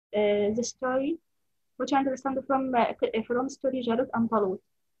the story? What you understand from story Jalut and Talut?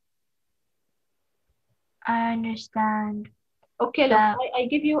 I understand Okay, look, that. I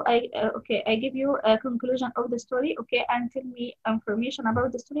give you I give you a conclusion of the story, okay, and tell me information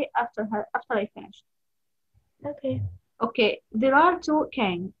about the story after I finish. Okay. Okay, there are two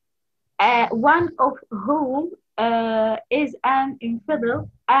kings, one of whom is an infidel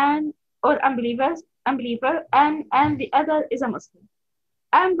and or unbeliever, and the other is a Muslim.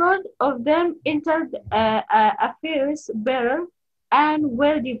 And both of them entered a fierce battle and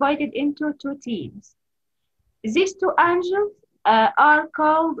were divided into two teams. These two angels are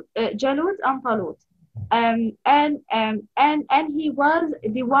called Jalut and Talut. And he was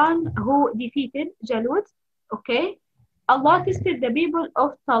the one who defeated Jalut. Okay. Allah tested the people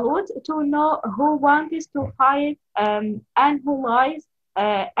of Talut to know who wants to fight and who lies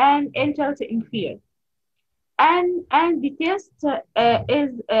and enters in fear. And the test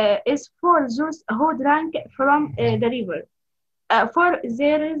is for those who drank from the river. For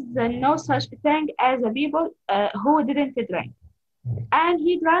there is no such thing as a people who didn't drink. And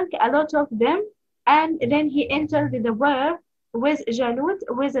he drank a lot of them, and then he entered the war with Jalut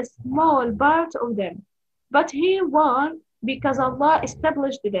with a small part of them. But he won because Allah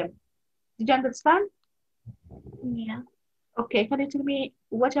established them. Did you understand? Yeah. Okay, can you tell me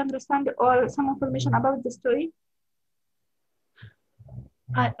what you understand or some information about the story?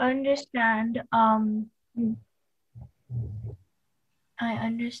 I understand. Mm. I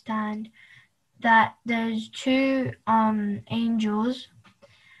understand that there's two angels,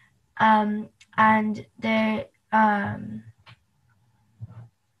 and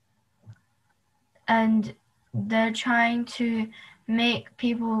they're trying to make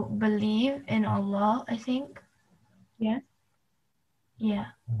people believe in Allah, I think. Yes. Yeah.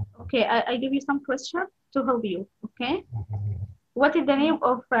 Okay, I give you some question to help you. Okay. What is the name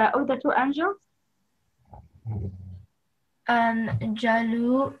of the two angels?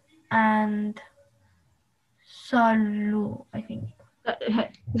 Jalu and Salu, I think.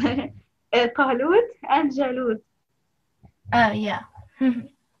 Talut and Jalut. Yeah.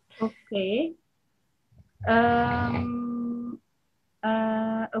 Okay. Um,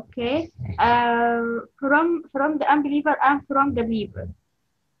 okay. From the unbeliever and from the believer.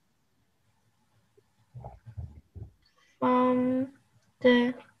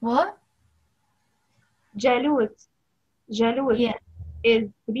 The what? Jalut. Jalut Yeah. is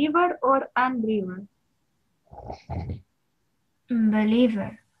believer or unbeliever?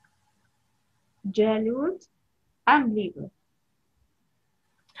 Believer. Jalut, unbeliever.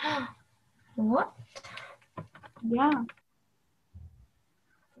 What? Yeah.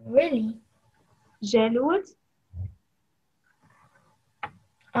 Really? Jalut,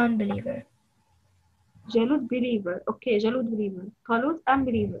 Unbeliever. Jalut believer. Okay, Jalut believer. Talut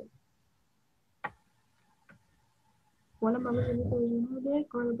unbeliever. ولما بلغ جنوده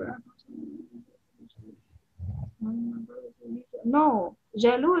قال بقى No,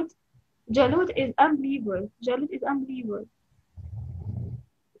 Jalut is unbeliever. Jalut is unbeliever.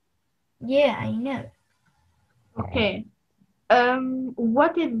 Yeah, I know. Okay.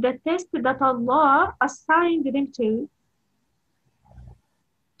 What is the test that Allah assigned them to?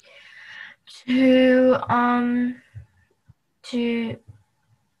 To to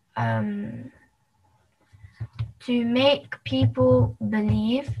um to make people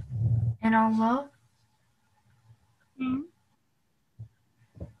believe in Allah Hmm?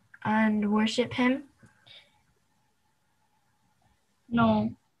 and worship Him.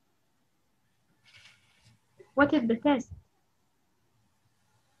 No. What is the test?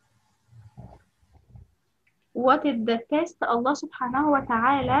 What is the test Allah subhanahu wa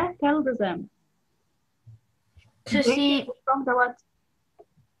ta'ala tells them? To Drinking see, from the what?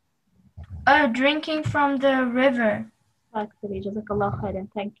 drinking from the river. Actually, Jazakallah khairan.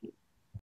 Thank you.